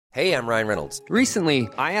Hey, I'm Ryan Reynolds. Recently,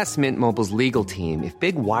 I asked Mint Mobile's legal team if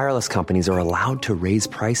big wireless companies are allowed to raise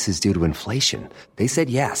prices due to inflation. They said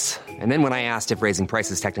yes. And then when I asked if raising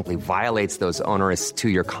prices technically violates those onerous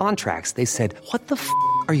two-year contracts, they said, "What the f***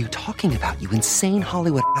 are you talking about, you insane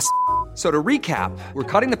Hollywood ass?" So to recap, we're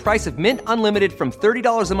cutting the price of Mint Unlimited from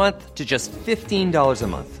 $30 a month to just $15 a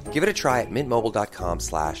month. Give it a try at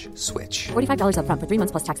mintmobile.com/switch. $45 up front for 3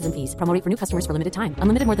 months plus taxes and fees. Promo rate for new customers for limited time.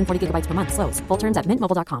 Unlimited more than 40 gigabytes per month. Slows full terms at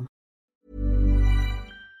mintmobile.com.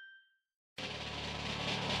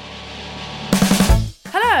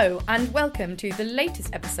 Hello and welcome to the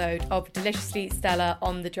latest episode of Deliciously Stella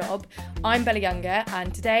On The Job. I'm Bella Younger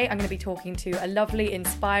and today I'm going to be talking to a lovely,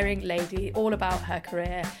 inspiring lady all about her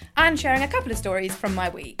career and sharing a couple of stories from my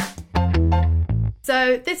week.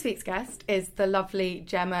 So this week's guest is the lovely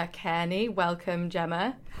Gemma Kearney. Welcome,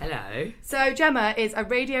 Gemma. Hello. So Gemma is a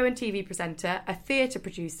radio and TV presenter, a theatre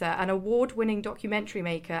producer, an award-winning documentary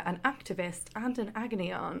maker, an activist and an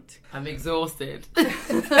agony aunt. I'm exhausted.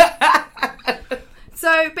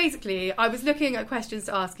 So basically, I was looking at questions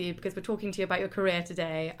to ask you because we're talking to you about your career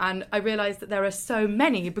today, and I realised that there are so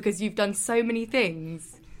many because you've done so many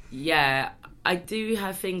things. Yeah, I do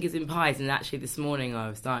have fingers in pies, and actually this morning I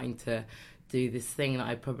was starting to do this thing that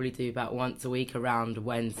I probably do about once a week around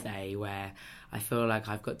Wednesday, where I feel like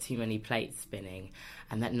I've got too many plates spinning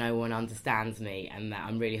and that no one understands me and that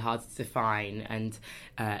I'm really hard to define, and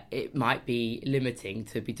it might be limiting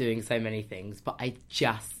to be doing so many things, but I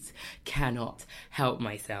just cannot help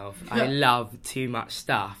myself. I love too much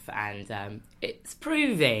stuff, and it's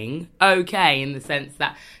proving okay in the sense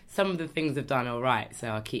that some of the things have done all right, so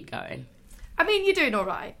I'll keep going. I mean, you're doing all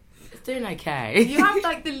right. It's doing okay. You have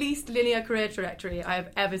like the least linear career trajectory I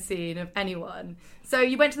have ever seen of anyone. So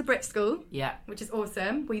you went to the Brit School, Yeah. which is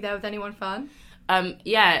awesome. Were you there with anyone fun?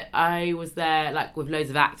 Yeah, I was there like with loads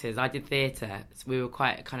of actors. I did theatre, so we were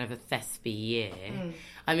quite kind of a thespiy year.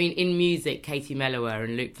 I mean, in music, Katie Mellower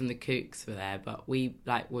and Luke from the Kooks were there, but we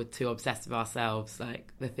like were too obsessed with ourselves.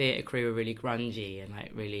 Like the theatre crew were really grungy and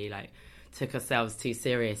like really like took ourselves too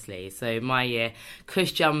seriously. So my year,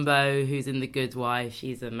 Cush Jumbo, who's in The Good Wife,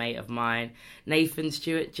 she's a mate of mine. Nathan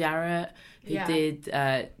Stewart Jarrett, who did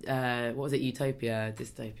what was it, Utopia,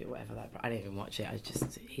 Dystopia, whatever that. I didn't even watch it.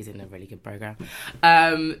 He's in a really good program.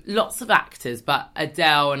 Lots of actors, but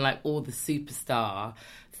Adele and like all the superstar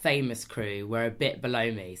famous crew were a bit below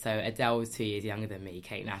me. So Adele was 2 years younger than me.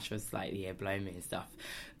 Kate Nash was like the year below me and stuff.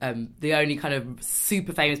 The only kind of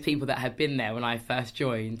super famous people that had been there when I first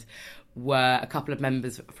joined were a couple of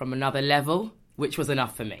members from Another Level, which was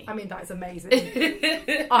enough for me. I mean, that is amazing.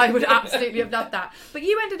 I would absolutely have loved that. But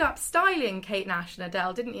you ended up styling Kate Nash and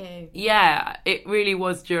Adele, didn't you? Yeah, it really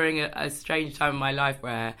was during a strange time in my life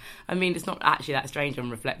where, I mean, it's not actually that strange on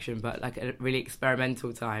reflection, but like a really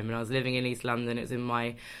experimental time. And I was living in East London. It was in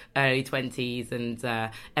my early 20s, and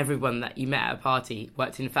everyone that you met at a party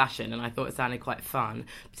worked in fashion, and I thought it sounded quite fun,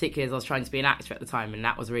 particularly as I was trying to be an actor at the time, and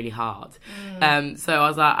that was really hard. So I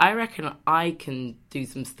was like, I reckon I can do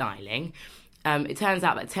some styling. It turns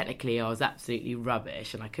out that technically I was absolutely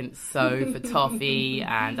rubbish and I couldn't sew for toffee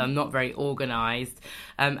and I'm not very organised,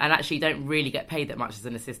 and actually don't really get paid that much as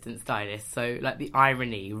an assistant stylist, so like the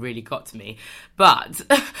irony really got to me. But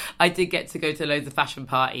I did get to go to loads of fashion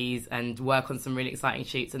parties and work on some really exciting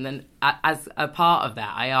shoots, and then as a part of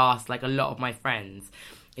that I asked like a lot of my friends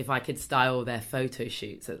if I could style their photo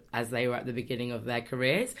shoots as they were at the beginning of their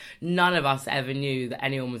careers. None of us ever knew that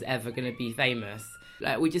anyone was ever going to be famous.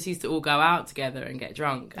 Like, we just used to all go out together and get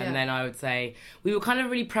drunk. And then I would say, we were kind of a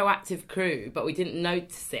really proactive crew, but we didn't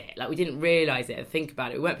notice it. Like, we didn't realise it and think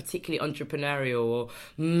about it. We weren't particularly entrepreneurial or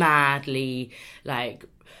madly, like,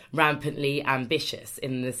 rampantly ambitious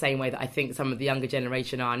in the same way that I think some of the younger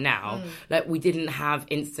generation are now. Like, we didn't have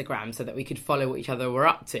Instagram so that we could follow what each other were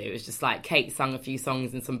up to. It was just like Kate sung a few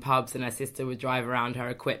songs in some pubs and her sister would drive around her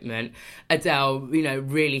equipment. Adele, you know,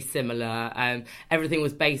 really similar. Everything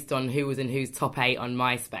was based on who was in whose top 8 on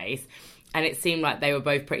MySpace. And it seemed like they were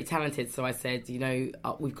both pretty talented. So I said, you know,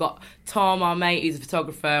 we've got Tom, our mate, who's a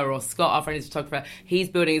photographer, or Scott, our friend, who's a photographer. He's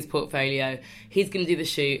building his portfolio. He's going to do the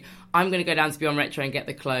shoot. I'm going to go down to Beyond Retro and get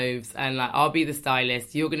the clothes. And, like, I'll be the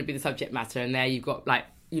stylist. You're going to be the subject matter. And there you've got, like,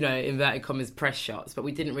 you know, inverted commas, press shots. But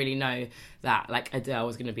we didn't really know that, like, Adele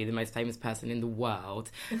was going to be the most famous person in the world.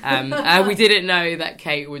 We didn't know that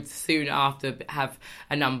Kate would soon after have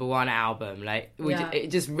a #1 album. Like, it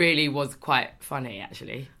just really was quite funny,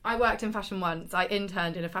 actually. I worked in fashion once. I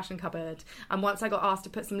interned in a fashion cupboard. And once I got asked to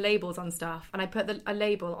put some labels on stuff. And I put a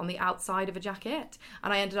label on the outside of a jacket.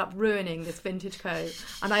 And I ended up ruining this vintage coat.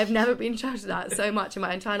 And I have never been shouted at so much in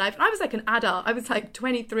my entire life. And I was like an adult. I was like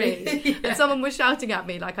 23. And someone was shouting at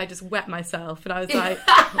me, like I just wet myself, and I was like,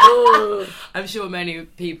 oh. I'm sure many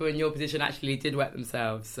people in your position actually did wet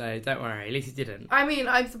themselves, so don't worry, at least you didn't. I mean,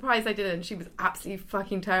 I'm surprised I didn't. She was absolutely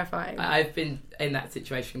fucking terrifying. I've been in that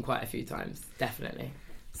situation quite a few times, definitely.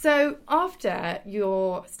 So after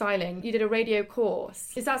your styling, you did a radio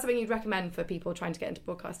course. Is that something you'd recommend for people trying to get into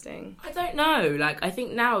broadcasting? I don't know. Like, I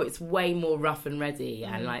think now it's way more rough and ready,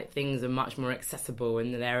 and like things are much more accessible,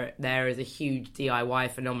 and there is a huge DIY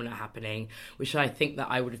phenomena happening, which I think that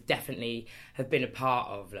I would have definitely have been a part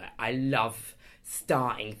of. Like, I love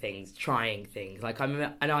starting things, trying things. Like, I'm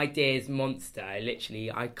an ideas monster.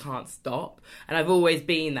 I can't stop, and I've always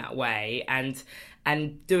been that way.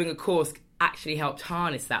 And doing a course actually helped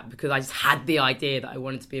harness that, because I just had the idea that I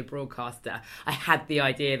wanted to be a broadcaster. I had the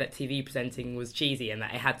idea that TV presenting was cheesy and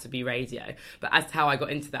that it had to be radio. But as to how I got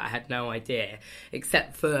into that, I had no idea,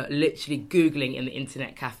 except for literally Googling in the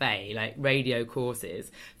internet cafe, like radio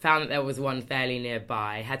courses. Found that there was one fairly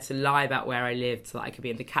nearby. Had to lie about where I lived so that I could be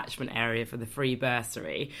in the catchment area for the free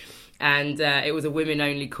bursary. And it was a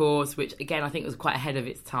women-only course, which, again, I think was quite ahead of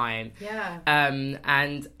its time. Yeah.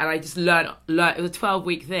 And I just learned. It was a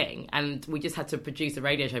 12-week thing, and we just had to produce a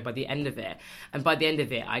radio show by the end of it. And by the end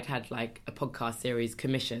of it, I'd had, like, a podcast series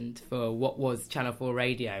commissioned for what was Channel 4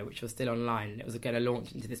 Radio, which was still online. And it was going to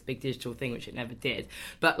launch into this big digital thing, which it never did.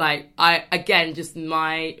 But, like, just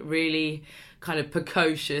my really kind of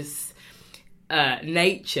precocious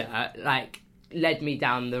nature, like, led me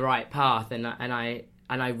down the right path, and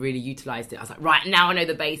I really utilised it. I was like, right, now I know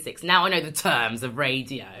the basics. Now I know the terms of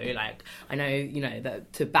radio. Like, I know,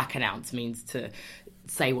 that to back announce means to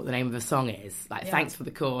say what the name of a song is. Like, thanks for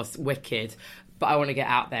the course, wicked. But I want to get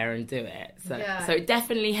out there and do it. So it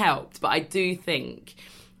definitely helped. But I do think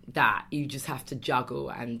that you just have to juggle,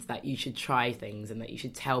 and that you should try things, and that you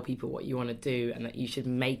should tell people what you want to do, and that you should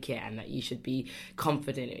make it, and that you should be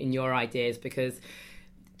confident in your ideas, because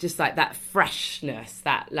just like that freshness,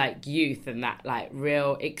 that like youth, and that like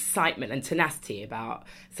real excitement and tenacity about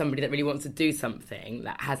somebody that really wants to do something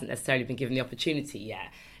that hasn't necessarily been given the opportunity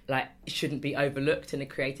yet, like, shouldn't be overlooked in a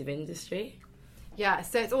creative industry. Yeah,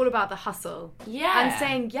 so it's all about the hustle. Yeah. And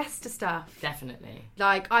saying yes to stuff. Definitely.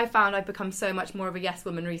 Like, I found I've become so much more of a yes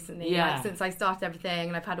woman recently. Yeah. Like, since I started everything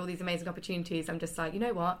and I've had all these amazing opportunities, I'm just like, you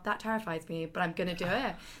know what? That terrifies me, but I'm going to do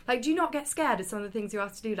it. Like, do you not get scared of some of the things you're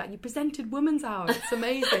asked to do? Like, you presented Woman's Hour. It's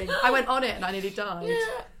amazing. I went on it and I nearly died.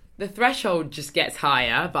 Yeah. The threshold just gets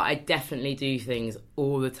higher, but I definitely do things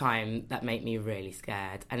all the time that make me really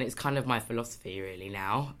scared. And it's kind of my philosophy, really,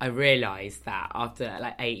 now. I realise that after,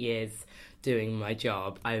 like, 8 years doing my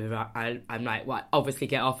job, I'm like, well, I obviously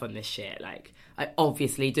get off on this shit. Like, I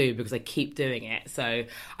obviously do, because I keep doing it. So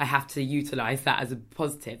I have to utilise that as a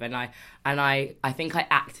positive. And I think I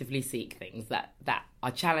actively seek things that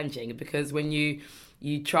are challenging, because when you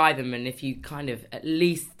try them, and if you kind of at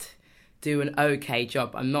least do an okay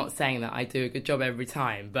job, I'm not saying that I do a good job every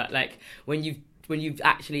time, but like when you've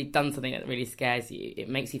actually done something that really scares you, it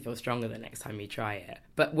makes you feel stronger the next time you try it.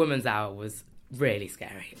 But Woman's Hour was really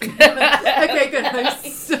scary. Okay, good. I'm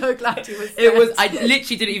so glad you were scared. It was. I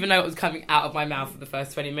literally didn't even know what was coming out of my mouth for the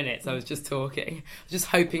first 20 minutes. I was just talking, just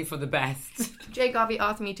hoping for the best. Jay Garvey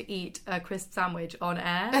asked me to eat a crisp sandwich on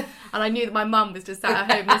air, and I knew that my mum was just sat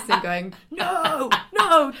at home listening, going, no,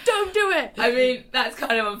 don't do it. I mean, that's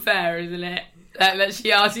kind of unfair, isn't it? That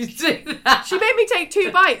she asked you to do that. She made me take 2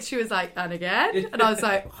 bites. She was like, and again? And I was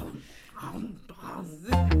like,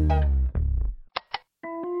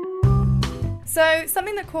 So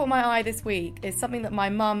something that caught my eye this week is something that my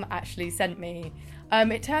mum actually sent me.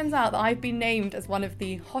 It turns out that I've been named as one of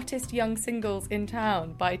the hottest young singles in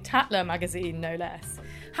town by Tatler magazine, no less.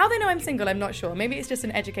 How they know I'm single, I'm not sure. Maybe it's just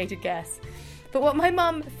an educated guess. But what my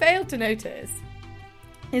mum failed to notice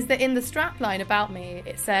is that in the strapline about me,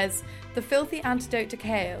 it says, the filthy antidote to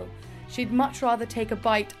kale. She'd much rather take a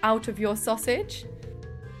bite out of your sausage.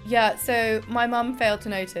 Yeah, so my mum failed to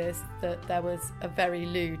notice that there was a very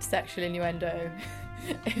lewd sexual innuendo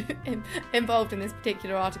involved in this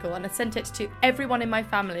particular article, and I sent it to everyone in my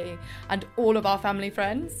family and all of our family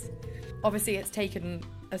friends. Obviously, it's taken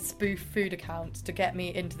a spoof food account to get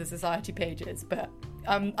me into the society pages, but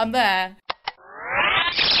I'm there.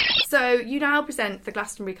 So you now present the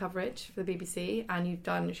Glastonbury coverage for the BBC, and you've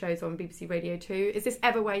done shows on BBC Radio 2. Is this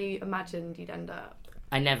ever where you imagined you'd end up?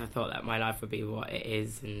 I never thought that my life would be what it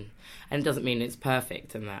is, and it doesn't mean it's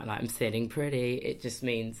perfect and that like I'm sitting pretty. It just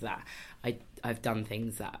means that I've done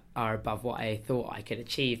things that are above what I thought I could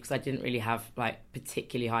achieve, because I didn't really have like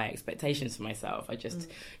particularly high expectations for myself. I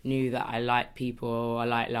just knew that I like people, I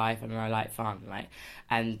like life, and I like fun.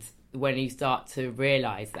 And when you start to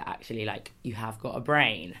realise that actually, like, you have got a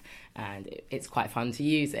brain and it's quite fun to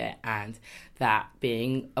use it, and that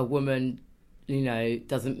being a woman, you know,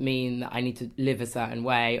 doesn't mean that I need to live a certain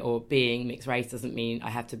way, or being mixed race doesn't mean I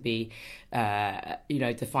have to be, you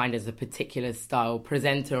know, defined as a particular style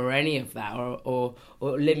presenter or any of that, or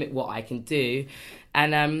limit what I can do.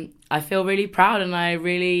 And I feel really proud, and I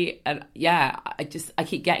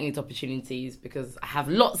keep getting these opportunities because I have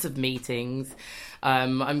lots of meetings.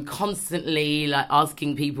 I'm constantly like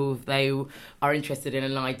asking people if they are interested in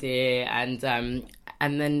an idea, and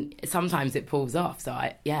then sometimes it pulls off. So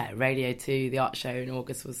Radio 2, the art show in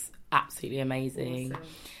August was absolutely amazing. Awesome.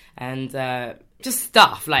 And just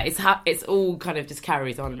stuff like it's all kind of just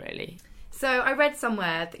carries on, really. So I read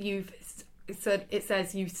somewhere that it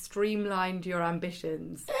says you've streamlined your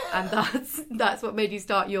ambitions, and that's what made you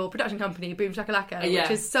start your production company, Boom Shakalaka,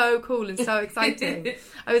 which is so cool and so exciting.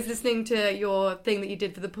 I was listening to your thing that you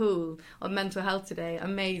did for the pool on mental health today.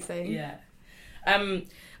 Amazing. Yeah.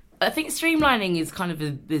 I think streamlining is kind of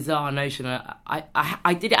a bizarre notion.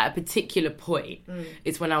 I did it at a particular point.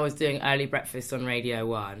 It's when I was doing early breakfast on Radio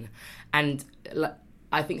 1, and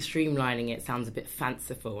I think streamlining it sounds a bit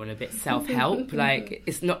fanciful and a bit self-help. Like,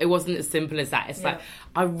 it wasn't as simple as that. It's like,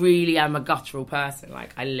 I really am a guttural person.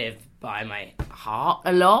 Like, I live by my heart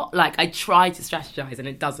a lot. Like, I try to strategize and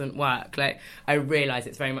it doesn't work. Like, I realise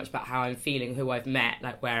it's very much about how I'm feeling, who I've met,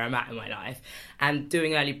 like where I'm at in my life. And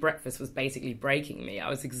doing early breakfast was basically breaking me. I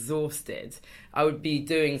was exhausted. I would be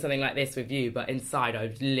doing something like this with you, but inside I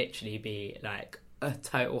would literally be like a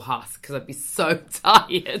total husk because I'd be so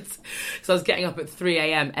tired. So I was getting up at 3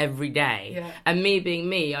 a.m. every day. Yeah. And me being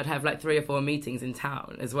me, I'd have like 3 or 4 meetings in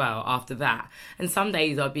town as well after that. And some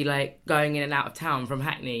days I'd be like going in and out of town from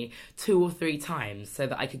Hackney 2 or 3 times so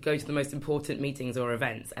that I could go to the most important meetings or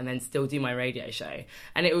events and then still do my radio show.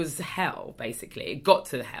 And it was hell, basically. It got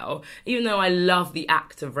to hell. Even though I love the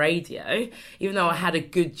act of radio, even though I had a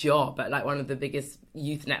good job at like one of the biggest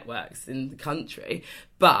youth networks in the country,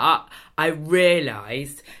 but I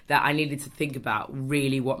realised that I needed to think about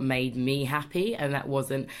really what made me happy, and that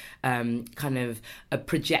wasn't kind of a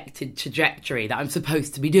projected trajectory that I'm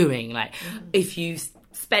supposed to be doing. Like, if you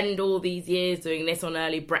spend all these years doing this on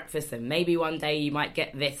early breakfast, and maybe one day you might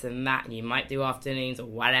get this and that, and you might do afternoons or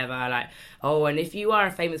whatever. Like, oh, and if you are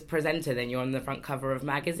a famous presenter, then you're on the front cover of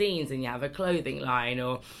magazines and you have a clothing line.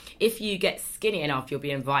 Or if you get skinny enough, you'll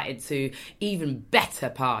be invited to even better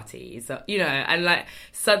parties, you know. And like,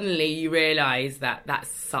 suddenly you realise that that's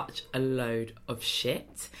such a load of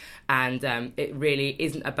shit. And it really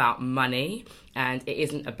isn't about money, and it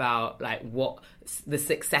isn't about like what the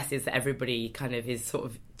success is that everybody kind of is sort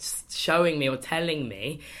of showing me or telling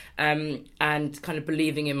me, and kind of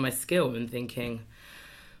believing in my skill and thinking,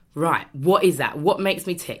 right, what is that? What makes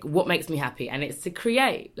me tick? What makes me happy? And it's to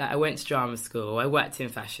create. Like, I went to drama school. I worked in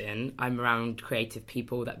fashion. I'm around creative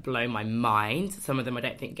people that blow my mind. Some of them I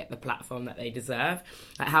don't think get the platform that they deserve.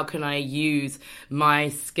 Like, how can I use my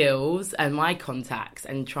skills and my contacts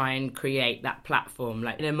and try and create that platform,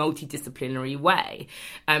 like, in a multidisciplinary way?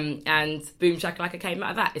 And Boom Shakalaka came out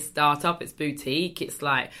of that. It's startup, it's boutique, it's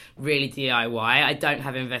like really DIY. I don't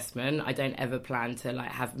have investment. I don't ever plan to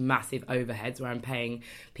like have massive overheads where I'm paying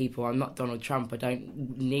people. I'm not Donald Trump. I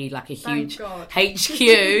don't need like a huge HQ,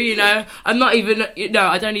 you know. I'm not even, you know,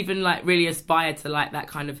 I don't even like really aspire to like that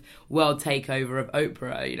kind of world takeover of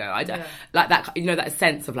Oprah, you know. I don't like that, you know, that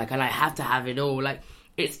sense of like, and I have to have it all. Like,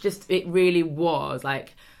 it's just, it really was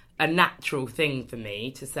like a natural thing for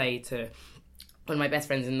me to say to one of my best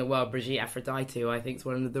friends in the world, Brigitte Aphrodite, who I think is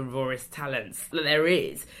one of the rawest talents that there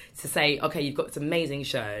is, to say, okay, you've got this amazing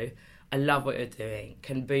show. I love what you're doing.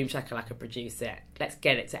 Can Boom Shakalaka produce it? Let's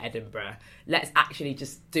get it to Edinburgh. Let's actually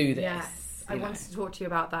just do this. Yes, I wanted to talk to you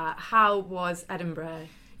about that. How was Edinburgh?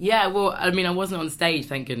 Yeah, well, I mean, I wasn't on stage,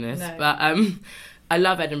 thank goodness. No. But I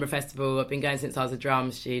love Edinburgh Festival. I've been going since I was a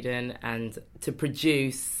drama student, and to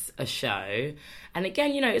produce a show. And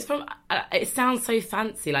again, you know, it's from, it sounds so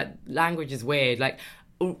fancy, like language is weird. Like,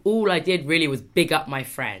 all I did really was big up my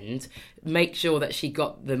friend, make sure that she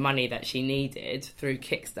got the money that she needed through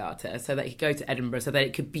Kickstarter so that he could go to Edinburgh, so that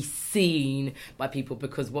it could be seen by people,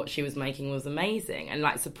 because what she was making was amazing, and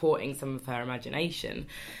like supporting some of her imagination.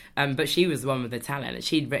 But she was the one with the talent.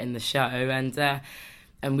 She'd written the show,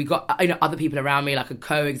 and we got, you know, other people around me, like a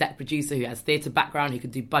co-exec producer who has theatre background, who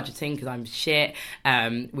could do budgeting because I'm shit.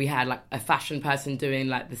 We had like a fashion person doing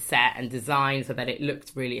like the set and design so that it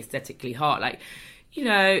looked really aesthetically hot. Like, you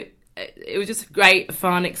know, it was just a great,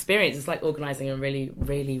 fun experience. It's like organising a really,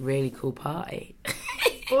 really, really cool party.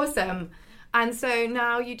 Awesome. And so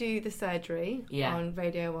now you do the surgery Yeah. on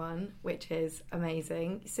Radio 1, which is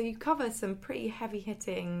amazing. So you cover some pretty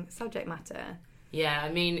heavy-hitting subject matter. Yeah,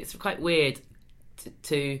 I mean, it's quite weird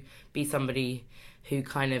to be somebody who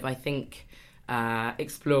kind of, I think,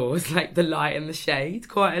 explores like the light and the shade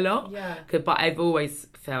quite a lot. Yeah. But I've always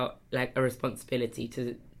felt like a responsibility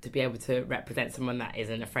to be able to represent someone that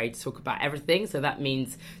isn't afraid to talk about everything. So that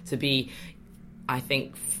means to be, I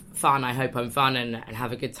think, fun. I hope I'm fun and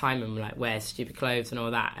have a good time and like wear stupid clothes and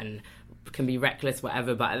all that and can be reckless,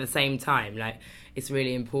 whatever. But at the same time, like, it's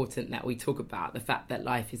really important that we talk about the fact that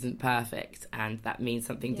life isn't perfect and that means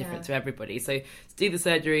something different to everybody. So to do the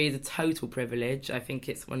surgery is a total privilege. I think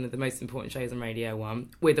it's one of the most important shows on Radio 1,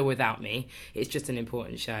 with or without me. It's just an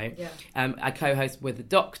important show. Yeah. I co-host with a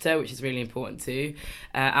doctor, which is really important too.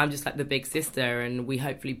 I'm just like the big sister, and we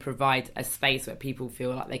hopefully provide a space where people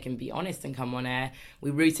feel like they can be honest and come on air.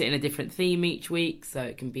 We root it in a different theme each week, so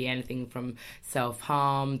it can be anything from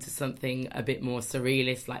self-harm to something a bit more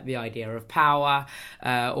surrealist, like the idea of power.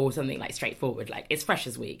 Or something like straightforward, like it's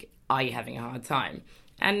Freshers Week. Are you having a hard time?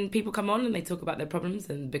 And people come on and they talk about their problems,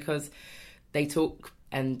 and because they talk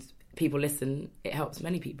and people listen, it helps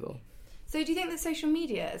many people. So do you think that social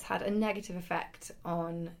media has had a negative effect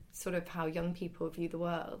on sort of how young people view the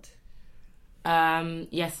world?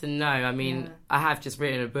 Yes and no. I mean, I have just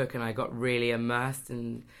written a book and I got really immersed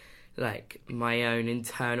in like my own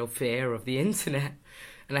internal fear of the internet,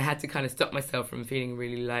 and I had to kind of stop myself from feeling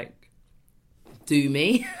really like do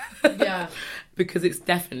me. Yeah. Because it's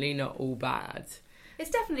definitely not all bad. It's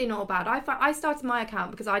definitely not all bad. I started my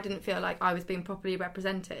account because I didn't feel like I was being properly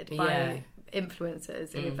represented by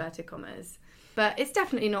influencers, in inverted commas. But it's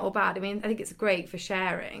definitely not all bad. I mean, I think it's great for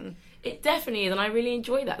sharing. It definitely is, and I really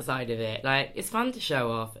enjoy that side of it. Like, it's fun to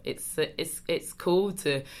show off. It's cool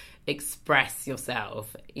to express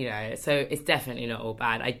yourself, you know. So it's definitely not all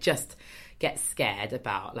bad. I just get scared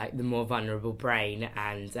about like the more vulnerable brain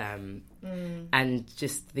and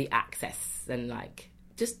just the access, and like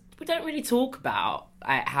just we don't really talk about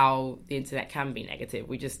how the internet can be negative.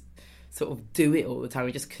 We just sort of do it all the time.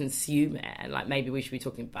 We just consume it, and like maybe we should be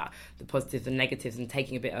talking about the positives and negatives and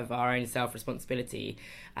taking a bit of our own self-responsibility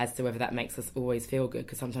as to whether that makes us always feel good,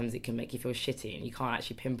 because sometimes it can make you feel shitty and you can't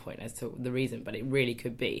actually pinpoint as to the reason, but it really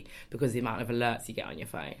could be because of the amount of alerts you get on your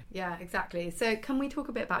phone. Yeah, exactly. So can we talk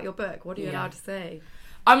a bit about your book? What are you allowed to say?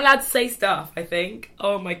 I'm allowed to say stuff, I think.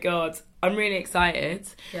 Oh my God. I'm really excited.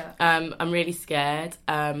 Yeah. I'm really scared.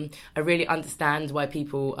 I really understand why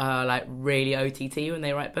people are like really OTT when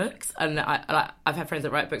they write books. And I've had friends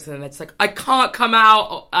that write books and they're just like, I can't come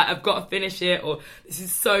out, or I've got to finish it, or this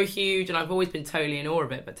is so huge. And I've always been totally in awe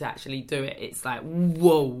of it. But to actually do it, it's like,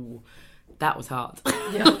 whoa, that was hard.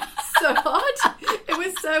 Yeah, so hard. It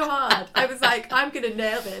was so hard. I was like, I'm going to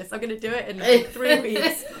nail this. I'm going to do it in like 3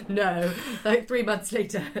 weeks. No, like 3 months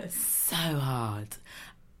later. So hard.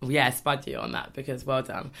 Yeah, spud you on that, because well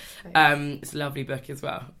done. It's a lovely book as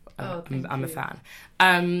well. I'm a fan.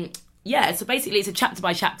 Yeah, so basically it's a chapter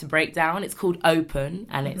by chapter breakdown. It's called Open,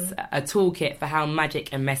 and it's a toolkit for how magic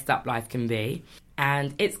and messed up life can be.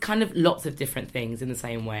 And it's kind of lots of different things in the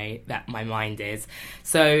same way that my mind is.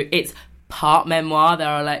 So it's part memoir. There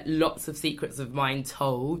are like lots of secrets of mine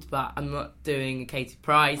told, but I'm not doing a Katie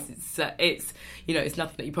Price. It's you know, it's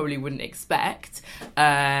nothing that you probably wouldn't expect.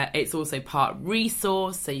 It's also part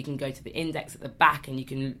resource, so you can go to the index at the back and you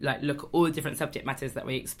can like look at all the different subject matters that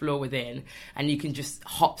we explore within, and you can just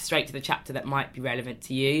hop straight to the chapter that might be relevant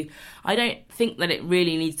to you. I don't think that it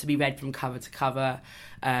really needs to be read from cover to cover,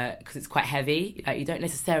 because it's quite heavy. Like, you don't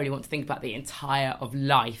necessarily want to think about the entire of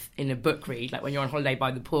life in a book read, like when you're on holiday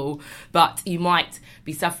by the pool, but you might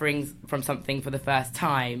be suffering from something for the first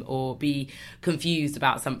time, or be confused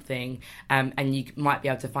about something, and you might be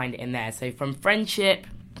able to find it in there. So from friendship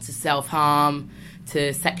to self-harm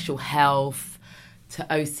to sexual health to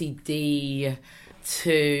OCD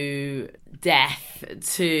to death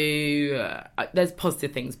to there's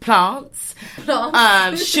positive things, plants.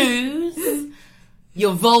 Shoes,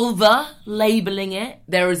 your vulva, labelling it.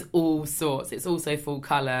 There is all sorts. It's also full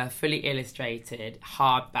colour, fully illustrated,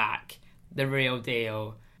 hardback, the real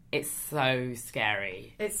deal. It's so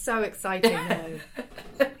scary. It's so exciting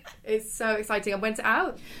though. It's so exciting. And when's it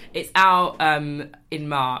out? It's out in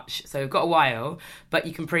March, so we've got a while, but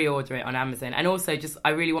you can pre-order it on Amazon. And also, just I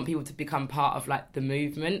really want people to become part of like the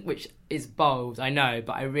movement, which is bold, I know,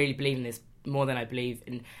 but I really believe in this more than I believe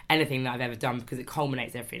in anything that I've ever done, because it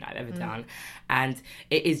culminates everything I've ever done. And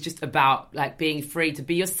it is just about like being free to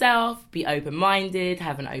be yourself, be open-minded,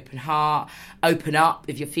 have an open heart, open up.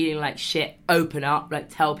 If you're feeling like shit, open up, like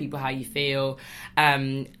tell people how you feel.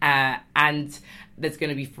 And there's going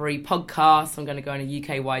to be free podcasts. I'm going to go on a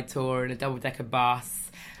UK-wide tour in a double-decker bus.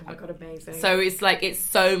 Oh my God, amazing. So it's like, it's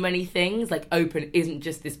so many things. Like, Open isn't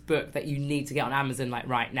just this book that you need to get on Amazon like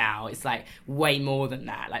right now. It's like way more than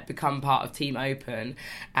that. Like, become part of Team Open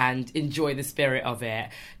and enjoy the spirit of it.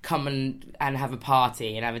 Come and have a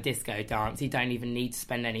party and have a disco dance. You don't even need to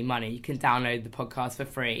spend any money. You can download the podcast for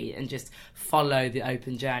free and just follow the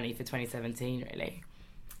Open journey for 2017, really.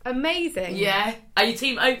 Amazing. Yeah. Are you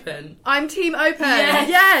Team Open? I'm Team Open.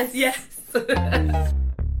 Yes. Yes.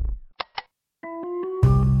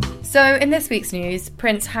 So, in this week's news,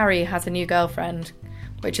 Prince Harry has a new girlfriend,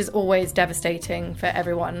 which is always devastating for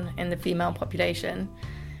everyone in the female population.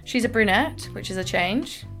 She's a brunette, which is a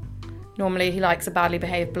change. Normally he likes a badly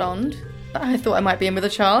behaved blonde, but I thought I might be in with a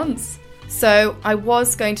chance. So, I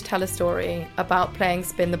was going to tell a story about playing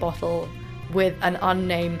Spin the Bottle with an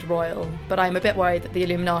unnamed royal, but I'm a bit worried that the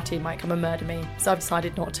Illuminati might come and murder me, so I've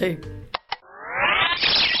decided not to.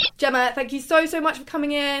 Gemma, thank you so much for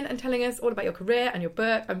coming in and telling us all about your career and your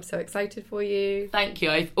book. I'm so excited for you. Thank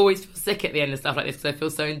you. I always feel sick at the end of stuff like this because I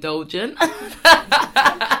feel so indulgent.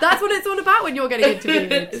 That's what it's all about when you're getting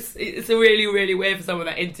interviewed. It's really, really weird for someone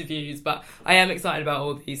that interviews, but I am excited about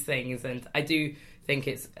all these things, and I do think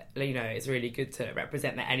it's really good to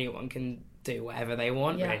represent that anyone can do whatever they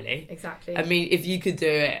want, really. Exactly. I mean, if you could do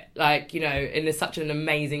it, like, in such an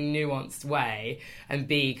amazing, nuanced way and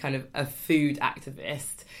be kind of a food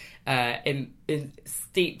activist,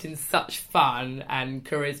 steeped in such fun and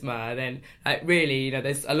charisma, then really,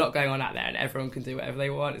 there's a lot going on out there and everyone can do whatever they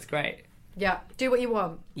want. It's great. Yeah, do what you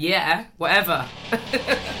want. Yeah, whatever.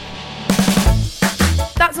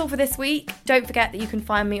 That's all for this week. Don't forget that you can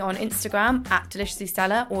find me on Instagram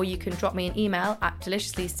 @DeliciouslyStella, or you can drop me an email at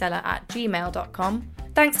deliciouslystella@gmail.com.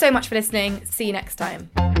 Thanks so much for listening. See you next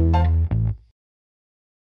time.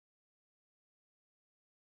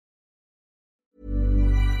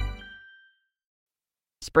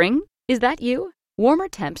 Spring? Is that you? Warmer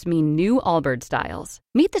temps mean new Allbirds styles.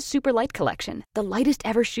 Meet the Super Light Collection, the lightest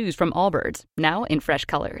ever shoes from Allbirds, now in fresh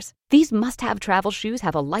colors. These must-have travel shoes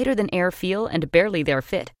have a lighter-than-air feel and barely their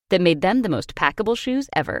fit that made them the most packable shoes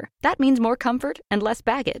ever. That means more comfort and less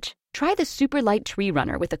baggage. Try the Super Light Tree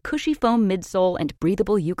Runner with a cushy foam midsole and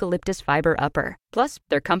breathable eucalyptus fiber upper. Plus,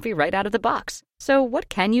 they're comfy right out of the box. So what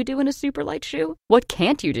can you do in a super light shoe? What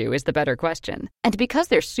can't you do is the better question. And because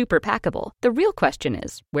they're super packable, the real question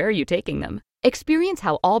is, where are you taking them? Experience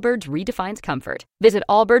how Allbirds redefines comfort. Visit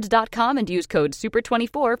allbirds.com and use code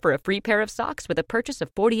SUPER24 for a free pair of socks with a purchase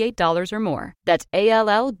of $48 or more. That's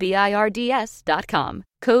ALLBIRDS.com.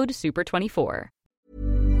 Code SUPER24.